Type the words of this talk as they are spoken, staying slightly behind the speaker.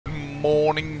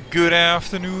morning, good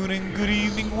afternoon, and good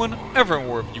evening, whenever and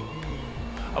wherever you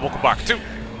are. And welcome back to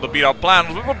the Beat Up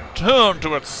Plan. We return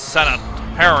to its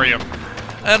Sanitarium.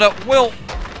 And, well,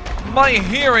 my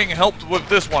hearing helped with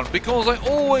this one, because I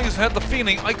always had the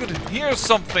feeling I could hear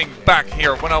something back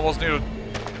here when I was near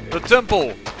the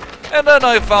temple. And then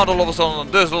I found all of a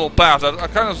sudden this little path that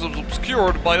kind of was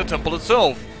obscured by the temple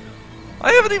itself.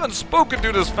 I haven't even spoken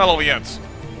to this fellow yet.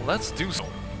 Let's do so.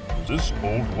 This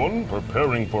old one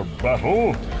preparing for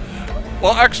battle?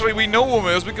 Well, actually, we know who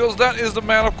is, because that is the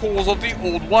man, of course, of the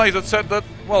old wife that said that,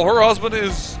 well, her husband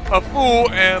is a fool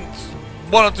and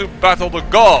wanted to battle the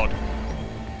god.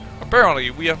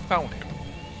 Apparently, we have found him.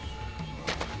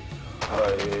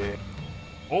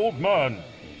 Old man,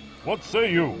 what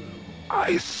say you?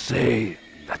 I say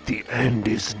that the end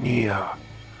is near.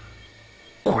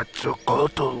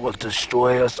 Quetzalcoatl will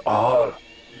destroy us all,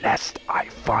 lest I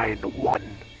find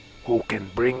one who can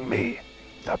bring me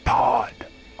the pod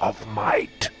of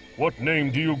might. What name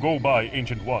do you go by,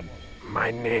 Ancient One? My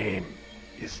name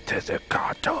is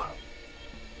Tezcatl.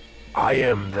 I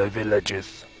am the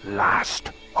village's last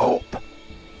hope.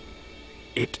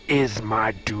 It is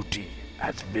my duty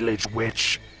as village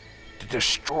witch to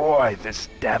destroy this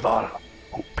devil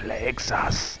who plagues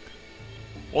us.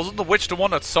 Wasn't the witch the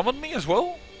one that summoned me as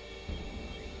well?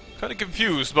 Kinda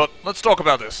confused, but let's talk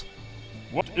about this.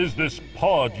 What is this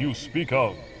pod you speak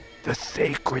of? The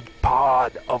sacred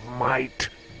pod of might.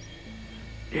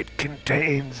 It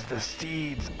contains the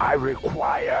seeds I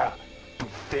require to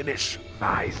finish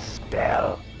my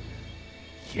spell.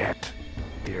 Yet,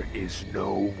 there is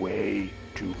no way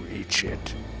to reach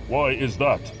it. Why is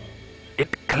that?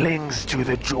 It clings to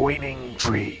the joining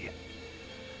tree,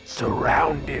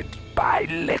 surrounded by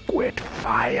liquid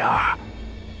fire.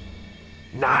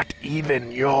 Not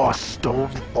even your stone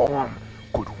form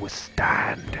could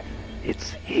withstand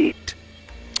its heat.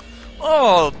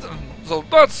 Oh, so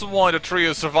that's why the tree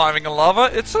is surviving in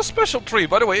lava. It's a special tree.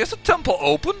 By the way, is the temple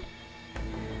open?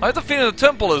 I have the feeling the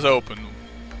temple is open.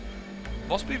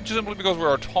 Must be simply because we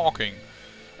are talking.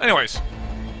 Anyways.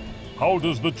 How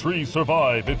does the tree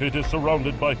survive if it is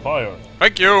surrounded by fire?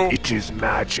 Thank you! It is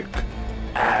magic,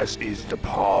 as is the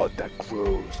pod that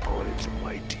grows on its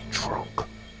mighty trunk.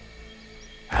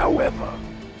 However,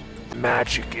 the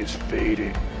magic is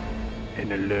fading,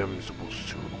 and the limbs will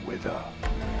soon wither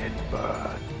and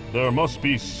burn. There must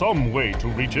be some way to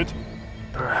reach it.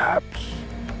 Perhaps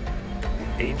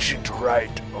the ancient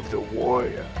rite of the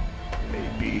warrior may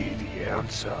be the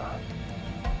answer.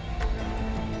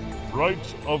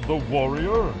 Rite of the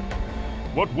warrior?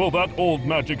 What will that old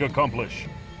magic accomplish?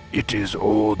 It is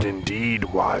old indeed,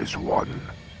 wise one.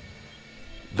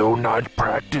 Though not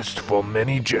practiced for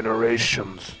many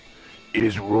generations, it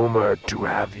is rumored to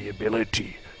have the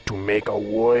ability to make a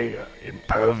warrior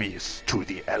impervious to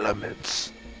the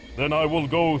elements. Then I will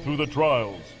go through the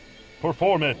trials.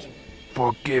 Perform it.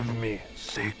 Forgive me,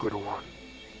 Sacred One.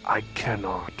 I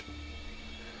cannot.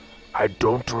 I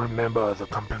don't remember the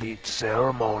complete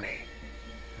ceremony.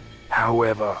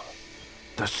 However,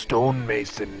 the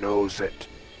stonemason knows it.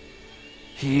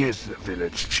 He is the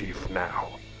village chief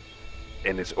now,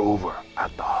 and is over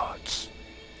at the huts.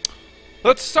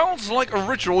 That sounds like a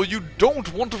ritual you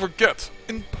don't want to forget.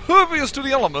 Impervious to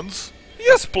the elements?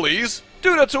 Yes, please.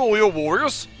 Do that to all your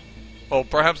warriors. Well,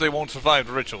 perhaps they won't survive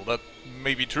the ritual. That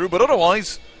may be true, but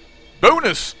otherwise...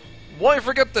 Bonus! Why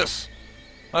forget this?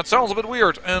 That sounds a bit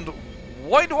weird, and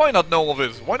why do I not know of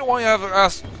it? Why do I have to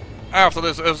ask after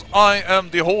this, as I am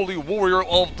the holy warrior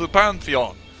of the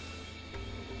Pantheon?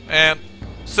 And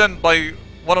sent by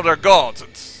one of their gods.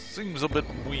 It seems a bit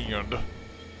weird.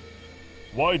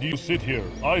 Why do you sit here,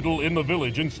 idle in the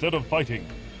village instead of fighting?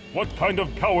 What kind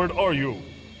of coward are you?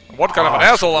 What kind of an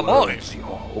asshole am I? Your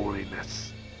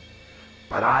Holiness.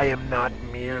 But I am not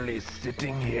merely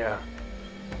sitting here.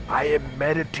 I am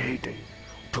meditating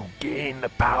to gain the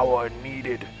power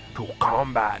needed to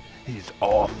combat his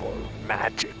awful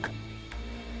magic.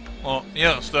 Well,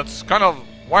 yes, that's kind of...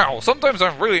 Wow, sometimes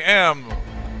I really am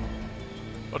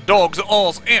a dog's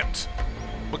ass ant.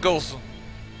 Because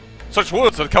such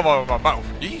words that come out of my mouth.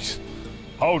 Jeez.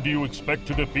 How do you expect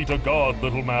to defeat a god,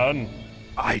 little man?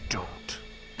 I don't.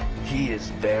 He is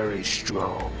very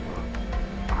strong.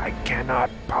 I cannot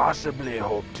possibly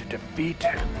hope to defeat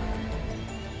him.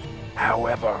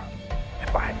 However,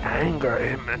 if I anger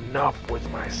him enough with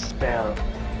my spell,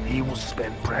 he will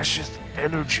spend precious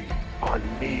energy on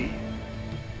me.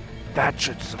 That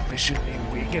should sufficiently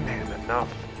weaken him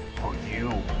enough for you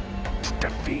to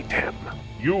defeat him.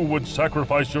 You would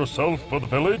sacrifice yourself for the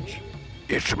village?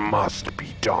 It must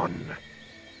be done.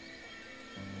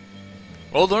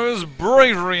 Well, there is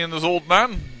bravery in this old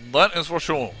man, that is for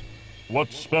sure.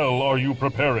 What spell are you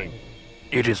preparing?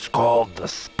 It is called the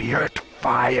Spirit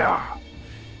Fire.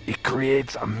 It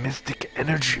creates a mystic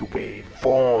energy wave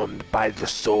formed by the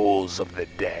souls of the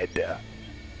dead.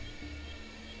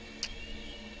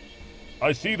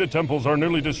 I see the temples are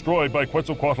nearly destroyed by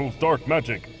Quetzalcoatl's dark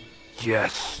magic.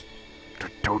 Yes, the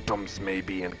totems may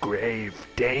be in grave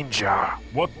danger.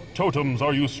 What totems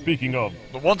are you speaking of?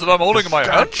 The ones that I'm holding in my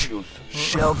hand? Statues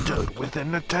sheltered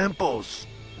within the temples.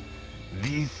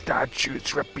 These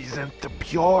statues represent the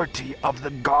purity of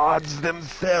the gods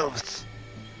themselves.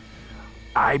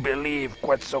 I believe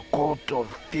Quetzalcoatl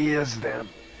fears them,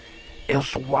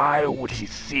 else why would he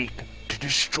seek to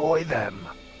destroy them?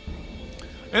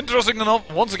 Interesting enough,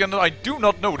 once again, I do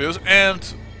not know this, and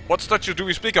what statues do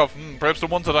we speak of? Perhaps the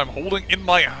ones that I'm holding in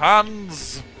my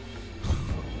hands?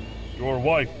 Your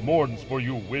wife mourns for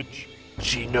you, witch.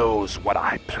 She knows what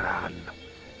I plan,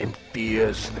 and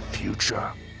fears the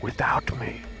future without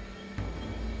me.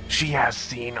 She has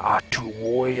seen our 2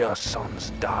 warrior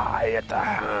sons die at the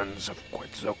hands of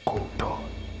Quetzalcoatl,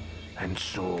 and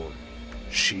soon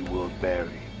she will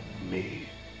bury me.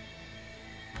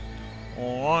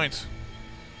 Alright.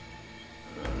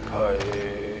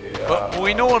 But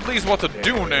we know at least what to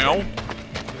do now.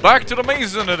 Back to the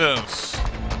mason it is.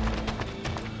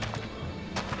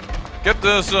 Get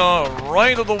this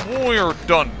Rite of the Warrior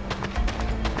done.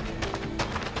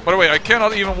 By the way, I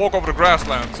cannot even walk over the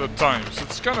grasslands at times.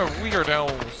 It's kind of weird how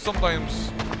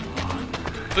sometimes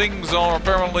things are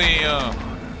apparently,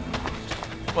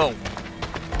 well,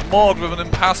 marked with an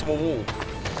impassable wall.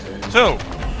 So,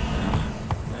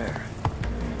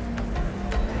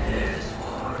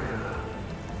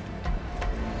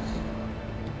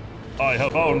 I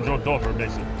have found your daughter,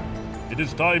 Mason. It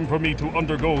is time for me to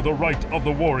undergo the rite of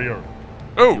the warrior.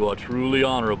 oh, You are truly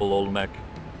honorable, Olmec.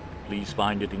 Please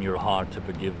find it in your heart to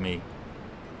forgive me.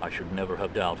 I should never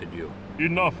have doubted you.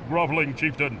 Enough groveling,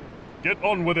 chieftain. Get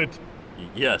on with it.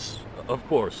 Yes, of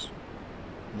course.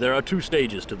 There are 2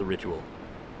 stages to the ritual.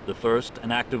 The first,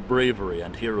 an act of bravery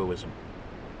and heroism.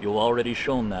 You've already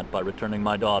shown that by returning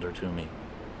my daughter to me.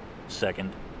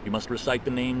 Second, you must recite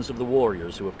the names of the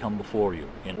warriors who have come before you,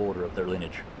 in order of their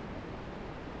lineage.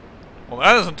 well,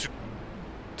 that isn't too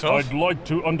tough. I'd like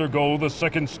to undergo the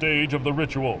second stage of the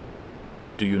ritual.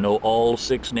 Do you know all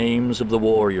 6 names of the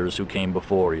warriors who came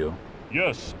before you?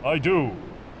 Yes, I do.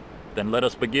 Then let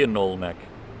us begin, Olmec.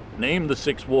 Name the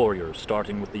 6 warriors,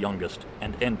 starting with the youngest,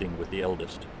 and ending with the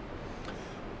eldest.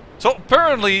 So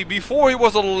apparently, before he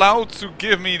was allowed to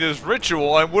give me this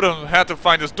ritual, I would have had to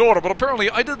find his daughter, but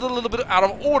apparently I did a little bit out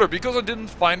of order because I didn't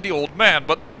find the old man.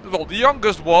 But, well, the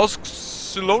youngest was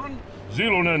Xilonen?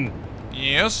 Zilonen,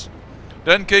 Yes.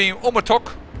 Then came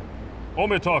Ometok.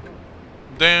 Ometok,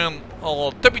 Then,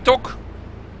 Tepitok.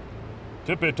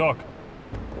 Tipitok,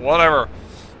 Whatever.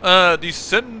 The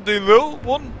Sendilil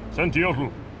one?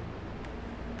 Sentiotl,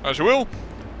 As you will.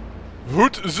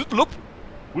 Hutzitlup.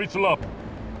 Huitzlap,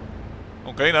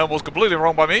 Okay, that was completely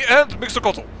wrong by me. And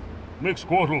Mixocoatl.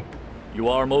 Mixquotl. You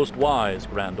are most wise,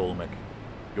 Grand Olmec.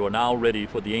 You are now ready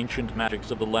for the ancient magics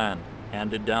of the land,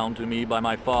 handed down to me by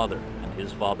my father and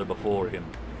his father before him.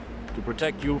 To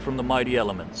protect you from the mighty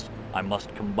elements, I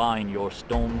must combine your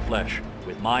stone flesh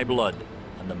with my blood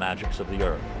and the magics of the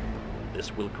earth.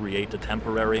 This will create a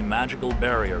temporary magical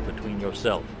barrier between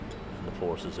yourself and the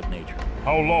forces of nature.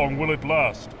 How long will it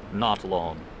last? Not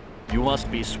long. You must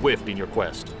be swift in your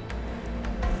quest.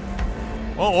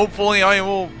 Well, hopefully I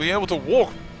will be able to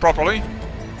walk properly.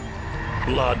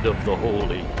 Blood of the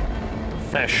holy,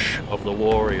 flesh of the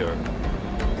warrior,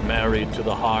 married to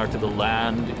the heart of the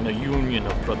land in a union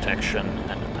of protection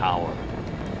and power.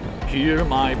 Hear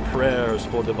my prayers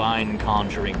for divine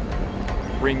conjuring.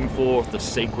 Bring forth the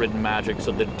sacred magics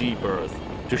of the deep earth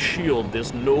to shield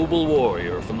this noble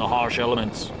warrior from the harsh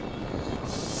elements.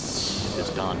 It is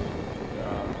done.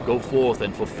 Go forth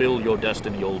and fulfill your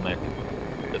destiny, Olmec.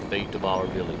 The fate of our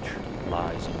village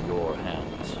lies in your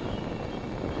hands.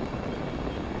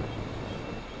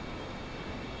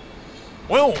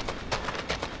 Well,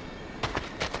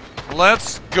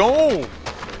 let's go.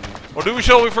 Or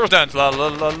shall we first dance? La la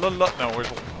la la la. No, we'll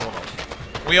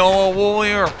not. We are a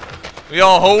warrior. We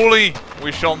are holy.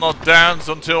 We shall not dance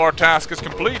until our task is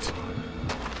complete.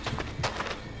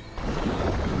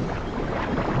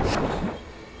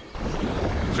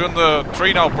 Shouldn't the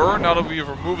tree now burn now that we've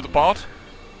removed the pot?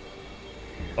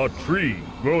 A tree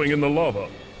growing in the lava.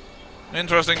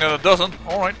 Interesting that it doesn't.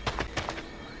 Alright.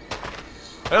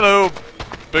 Hello,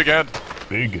 big head.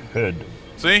 Big head.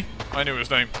 See? I knew his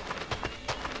name.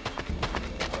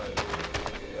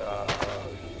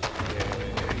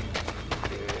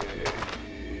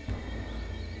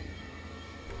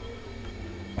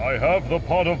 I have the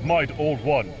pot of might, Old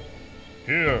One.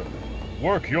 Here,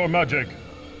 work your magic.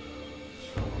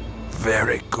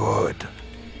 Very good.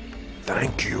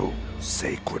 Thank you,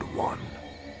 Sacred One.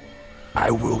 I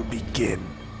will begin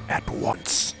at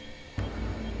once.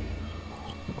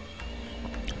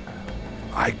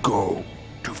 I go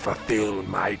to fulfill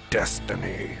my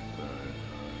destiny.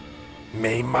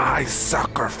 May my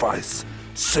sacrifice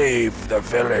save the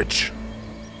village.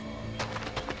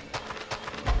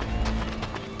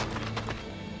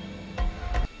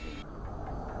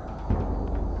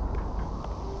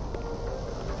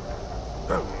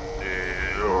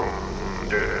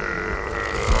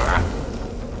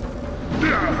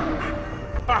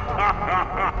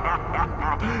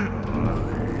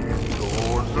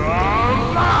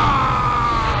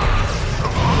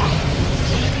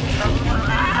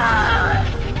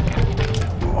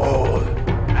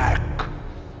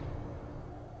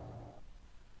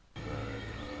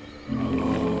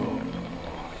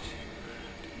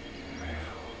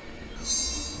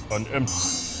 An empty...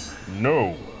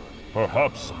 No.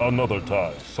 Perhaps another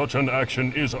time. Such an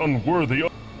action is unworthy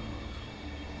of...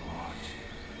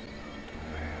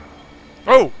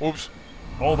 Oh, oops.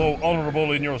 Although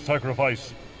honorable in your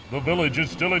sacrifice, the village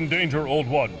is still in danger, Old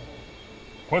One.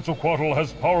 Quetzalcoatl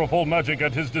has powerful magic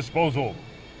at his disposal.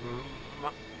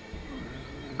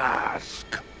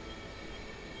 Mask.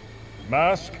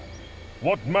 Mask?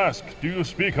 What mask do you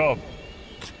speak of?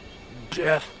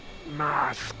 Death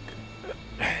Mask.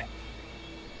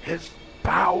 His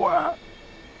power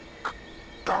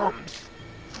comes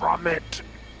from it.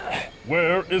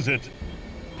 Where is it?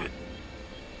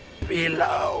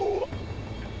 Below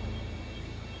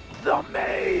the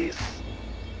maze.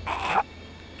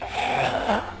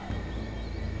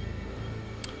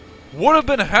 Would have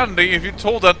been handy if you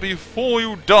told that before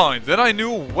you died. Then I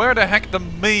knew where the heck the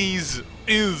maze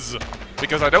is.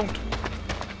 Because I don't.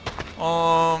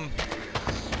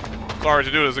 Sorry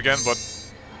to do this again, but...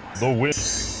 The wind.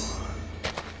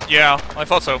 Yeah, I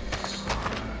thought so.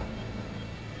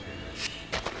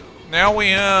 Now we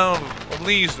have at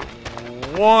least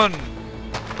one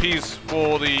piece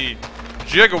for the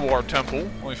Jaguar Temple,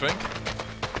 I think.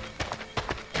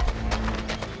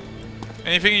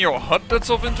 Anything in your hut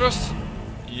that's of interest?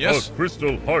 Yes. A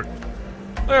crystal heart.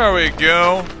 There we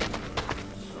go.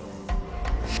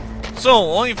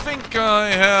 So, I think I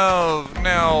have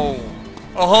now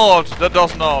a heart that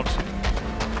does not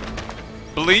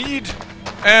bleed,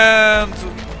 and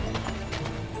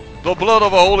the blood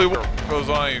of a holy warrior, because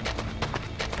I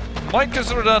might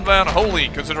consider that man holy,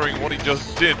 considering what he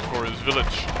just did for his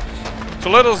village. So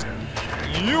let us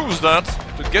use that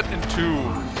to get into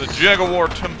the Jaguar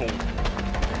Temple.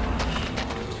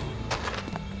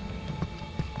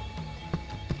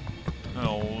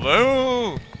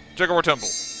 Hello? Jaguar Temple.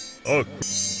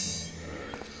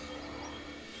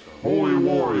 Holy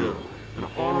warrior, an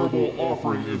honorable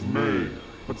offering is made,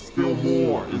 but still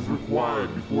more is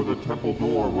required before the temple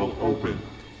door will open.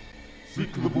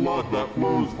 Seek the blood that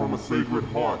flows from a sacred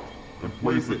heart and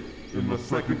place it in the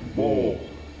second bowl.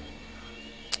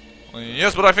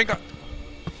 Yes, but I think I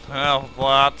have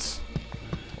that.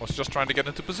 I was just trying to get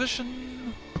into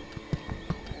position.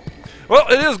 Well,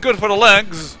 it is good for the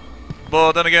legs,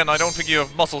 but then again, I don't think you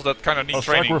have muscles that kind of need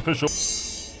training. Sacrificial.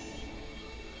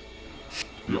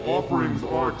 The offerings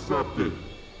are accepted.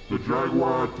 The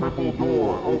Jaguar Temple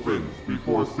door opens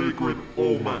before sacred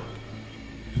Olmec.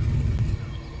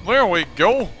 There we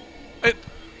go.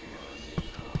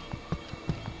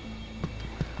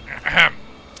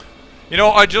 You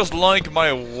know, I just like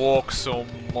my walk so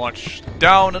much.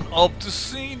 Down and up to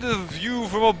see the view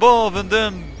from above and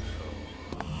then,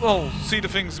 well, see the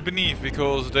things beneath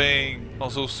because they are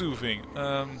so soothing.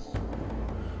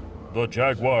 The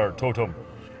Jaguar Totem.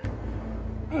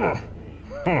 Oh.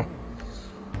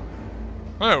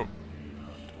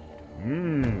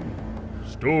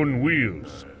 Stone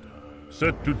wheels.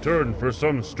 Set to turn for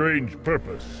some strange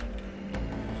purpose.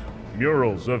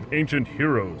 Murals of ancient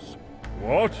heroes.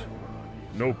 What?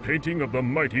 No painting of the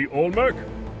mighty Olmec?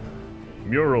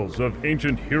 Murals of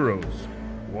ancient heroes.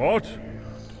 What?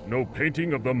 No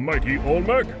painting of the mighty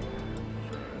Olmec?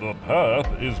 The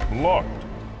path is blocked.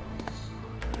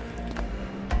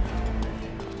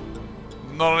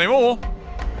 Not anymore.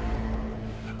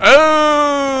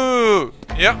 Oh!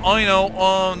 Yeah, I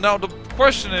know. Now the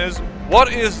question is,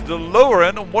 what is the lower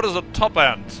end and what is the top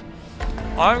end?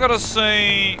 I'm gonna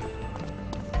say...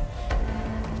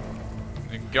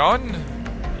 The gun?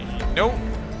 Nope.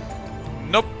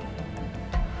 Nope.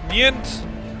 Nient.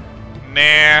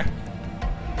 Nah.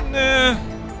 Nah.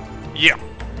 Yeah.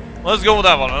 Let's go with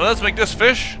that one. Let's make this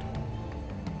fish.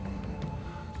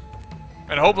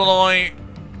 And hope that I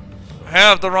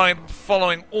have the right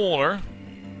following order.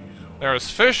 There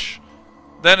is fish,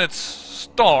 then it's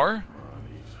star,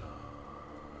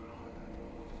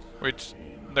 which,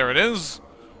 there it is,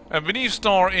 and beneath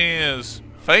star is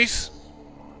face.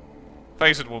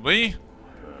 Face it will be.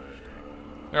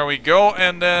 There we go,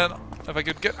 and then if I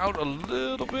could get out a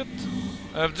little bit,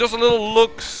 just a little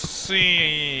look-see.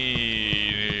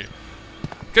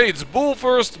 Okay, it's bull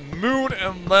first, moon,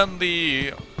 and then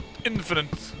the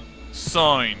infinite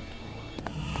sign.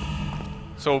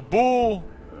 So bull,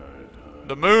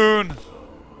 the moon,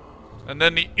 and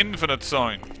then the infinite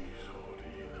sign.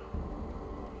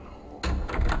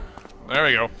 There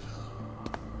we go.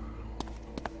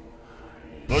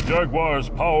 The Jaguar's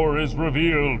power is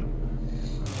revealed.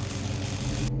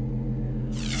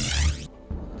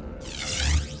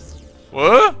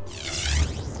 What?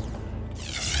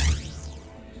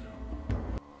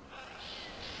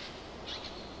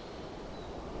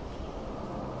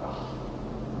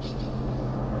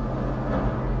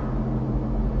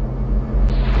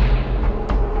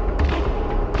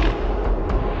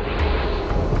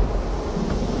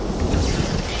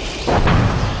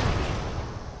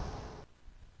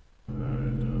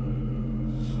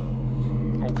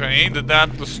 Okay, did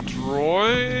that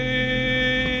destroy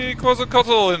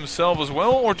Quetzalcoatl himself as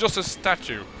well, or just a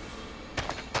statue?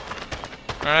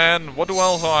 And what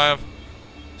else do I have?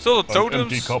 Still the An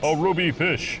empty totems? cup, a ruby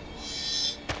fish.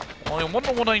 Well, I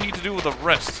wonder what I need to do with the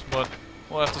rest, but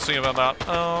we'll have to see about that.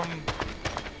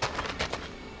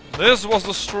 This was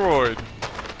destroyed.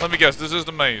 Let me guess, this is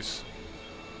the maze.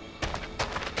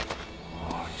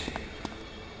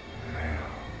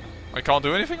 I can't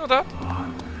do anything with that?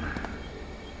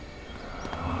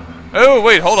 Oh,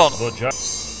 wait, hold on.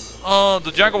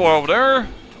 The Jaguar over there.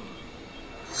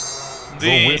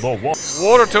 The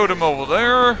water totem over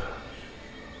there.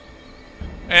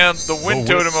 And the wind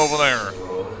totem over there.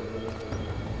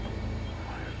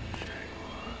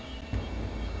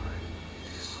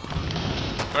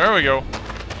 There we go.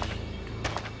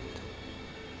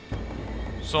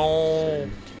 So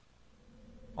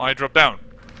I drop down.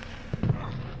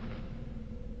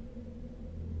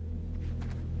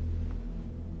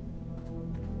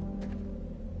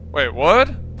 Wait, what?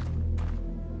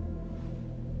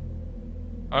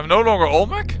 I'm no longer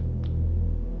Olmec?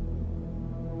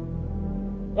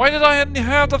 Why did I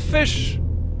have the fish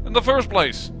in the first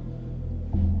place?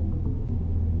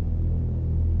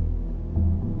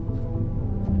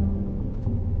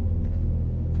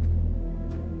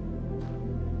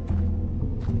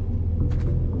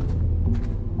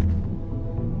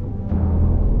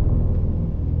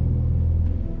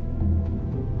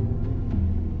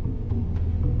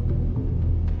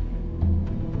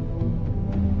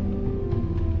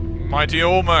 Mighty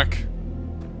Olmec.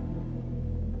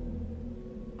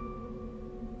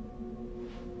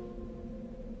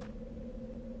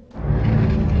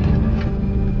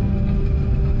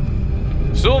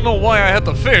 Still don't know why I had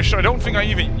the fish. I don't think I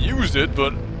even used it,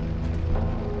 but...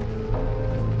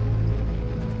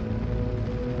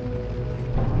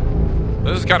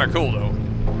 This is kinda cool, though.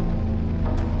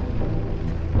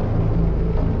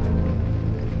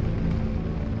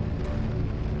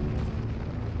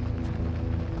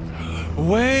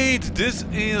 Wait, this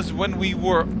is when we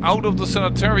were out of the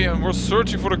sanitarium and we're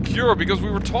searching for the cure, because we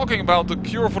were talking about the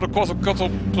cure for the Quetzalcoatl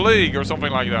plague or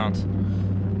something like that.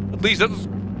 At least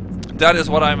that is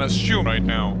what I'm assuming right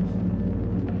now.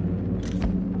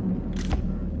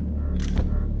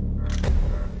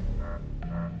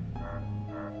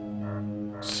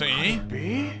 See?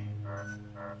 Be?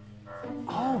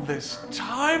 All this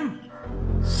time?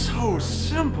 So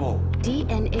simple.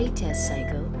 DNA test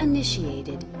cycle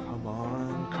initiated.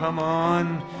 Come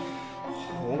on.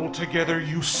 Hold together,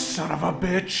 you son of a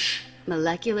bitch.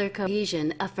 Molecular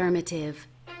cohesion affirmative.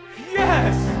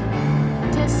 Yes!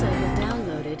 Test cycle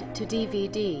downloaded to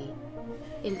DVD.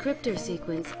 Encryptor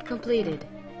sequence completed.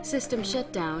 System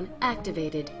shutdown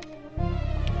activated.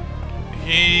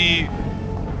 He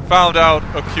found out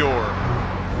a cure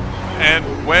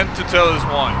and went to tell his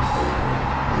wife.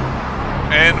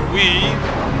 And we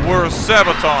were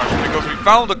sabotaged because we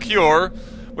found a cure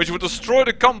which would destroy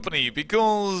the company,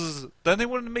 because then they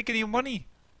wouldn't make any money,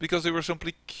 because they were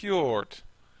simply cured.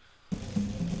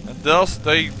 And thus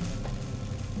they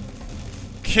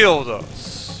killed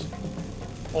us,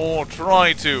 or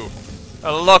tried to,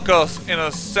 and lock us in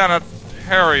a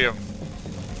sanitarium.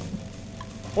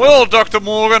 Well, Dr.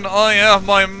 Morgan, I have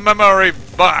my memory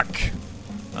back.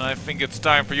 And I think it's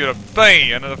time for you to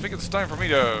pay, and I think it's time for me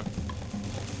to...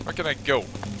 Where can I go?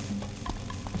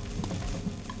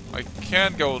 I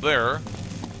can't go there.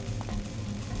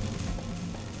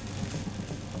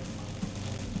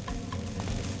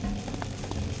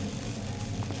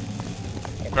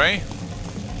 Okay.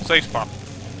 Safe spot.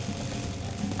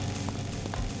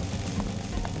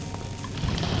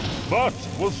 That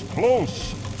was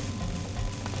close.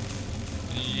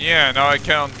 Yeah, now I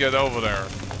can't get over there.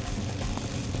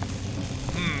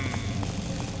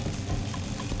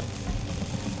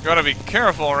 Gotta be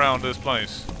careful around this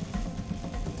place.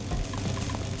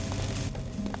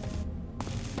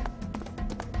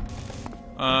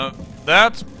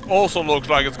 That also looks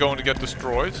like it's going to get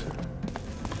destroyed.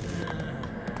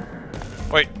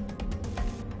 Wait.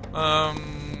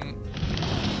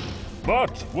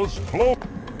 That was close.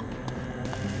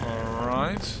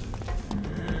 Alright.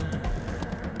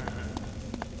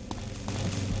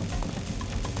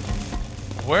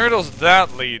 Where does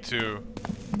that lead to?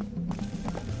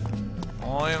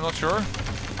 I am not sure.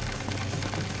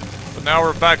 But now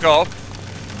we're back up.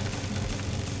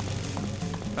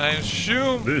 I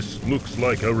assume This looks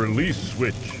like a release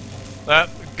switch. that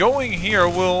going here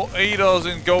will aid us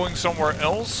in going somewhere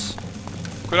else.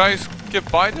 Could I skip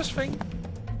by this thing?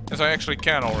 Yes, I actually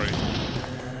can already.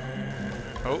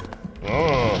 Oh.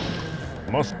 Ah,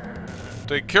 must.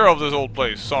 Take care of this old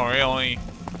place. Sorry, I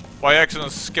by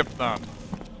accident skipped that.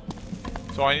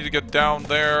 So I need to get down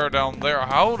there, down there.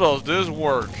 How does this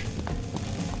work?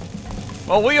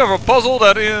 Well, we have a puzzle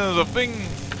that is a thing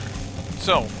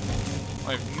itself.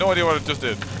 I have no idea what it just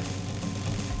did.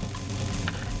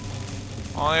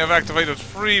 I have activated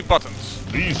 3 buttons.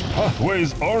 These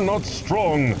pathways are not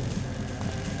strong.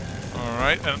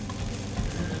 Alright, and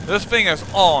this thing is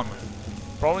on.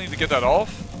 Probably need to get that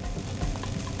off.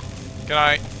 Can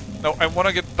I? No, I want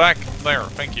to get back there.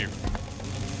 Thank you.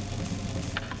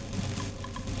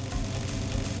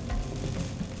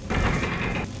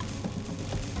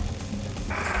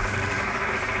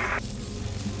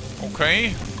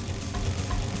 Okay.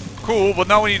 Cool, but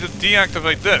now we need to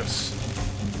deactivate this.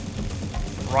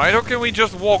 Right, or can we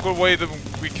just walk away that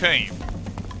we came?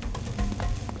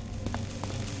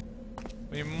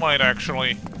 We might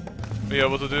actually be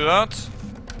able to do that.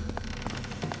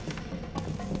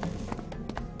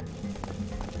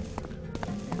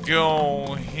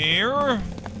 Go here.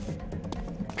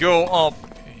 Go up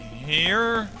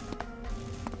here.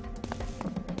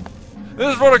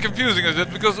 This is rather confusing, isn't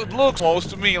it? Because it looks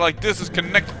almost to me like this is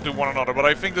connected to one another, but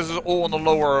I think this is all on the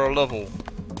lower level.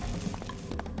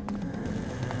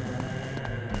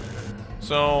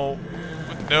 So,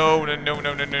 no.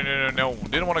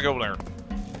 Didn't want to go there.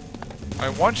 I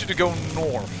want you to go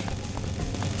north.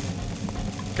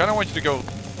 Kinda want you to go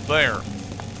there.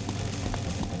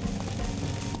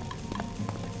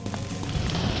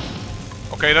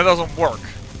 Okay, that doesn't work.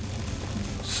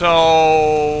 So...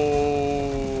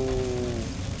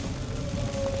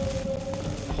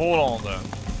 hold on then.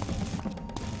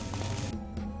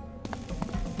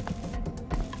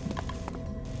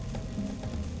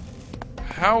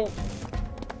 How...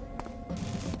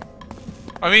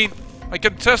 I mean, I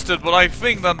can test it, but I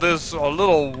think that this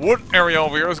little wood area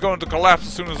over here is going to collapse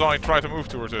as soon as I try to move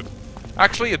towards it.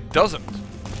 Actually, it doesn't.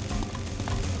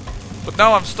 But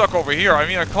now I'm stuck over here. I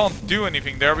mean, I can't do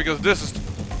anything there because this is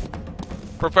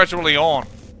perpetually on.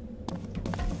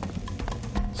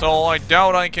 So I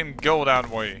doubt I can go that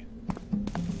way.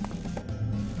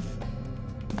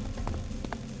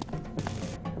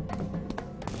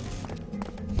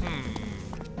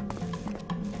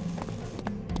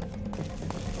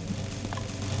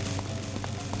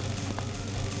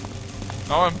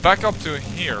 Now I'm back up to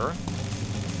here.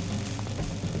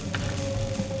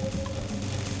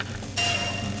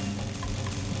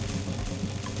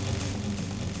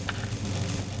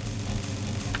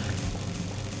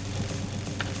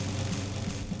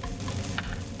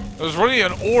 There's really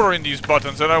an order in these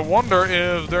buttons, and I wonder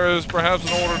if there is perhaps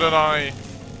an order that I've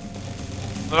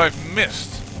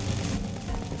missed.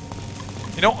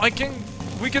 You know,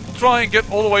 we could try and get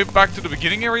all the way back to the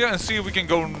beginning area and see if we can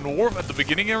go north at the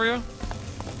beginning area.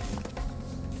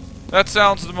 That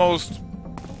sounds the most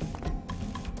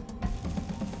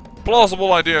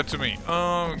plausible idea to me.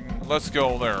 Let's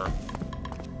go there.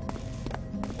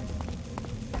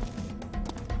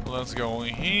 Let's go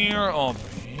here, up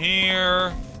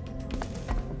here.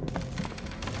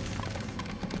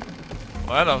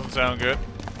 Well, that doesn't sound good.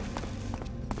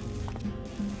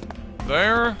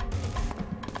 There.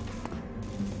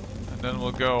 And then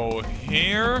we'll go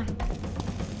here.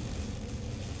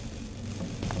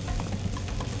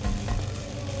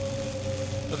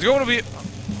 It's going to be...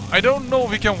 I don't know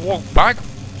if we can walk back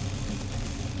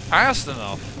fast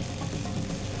enough.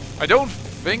 I don't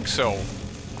think so.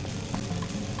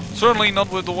 Certainly not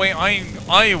with the way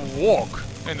I walk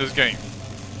in this game.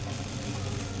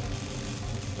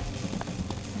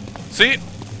 See?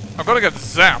 I'm gonna get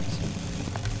zapped.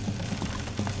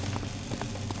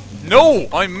 No!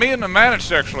 I may have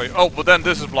managed actually. Oh, but then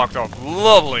this is blocked off.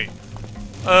 Lovely.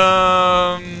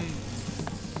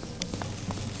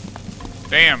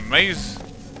 Damn, maze.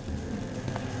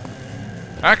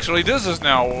 Actually, this is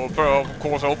now, of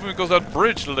course, open because that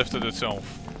bridge lifted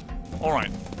itself.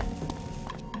 Alright.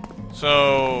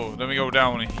 So, then we go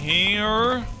down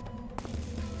here.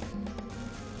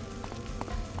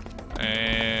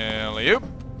 And yep.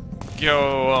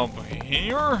 Go up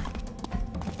here.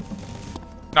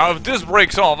 Now, if this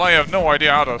breaks off, I have no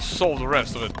idea how to solve the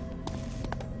rest of it.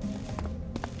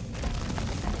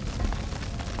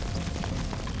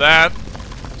 That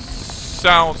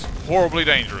sounds horribly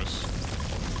dangerous.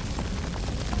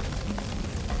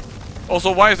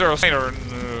 Also, why is there a Saner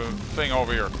thing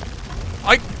over here?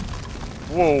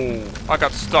 Whoa, I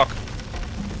got stuck.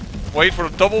 Wait for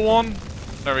the double one.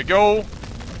 There we go.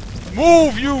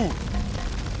 Move, you!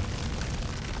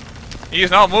 He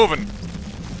is now moving.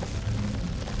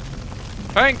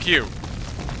 Thank you.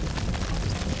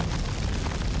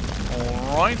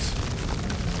 Alright.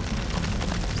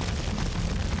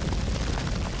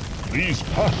 These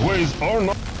pathways are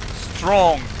not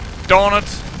Strong. Darn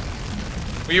it.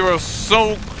 We were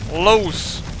so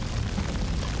close.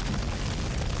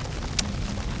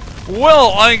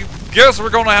 Well, I guess we're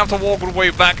gonna have to walk our way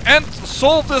back and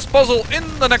solve this puzzle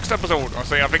in the next episode. I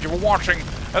say thank you for watching,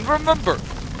 and remember,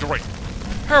 great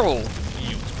peril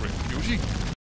yields great beauty.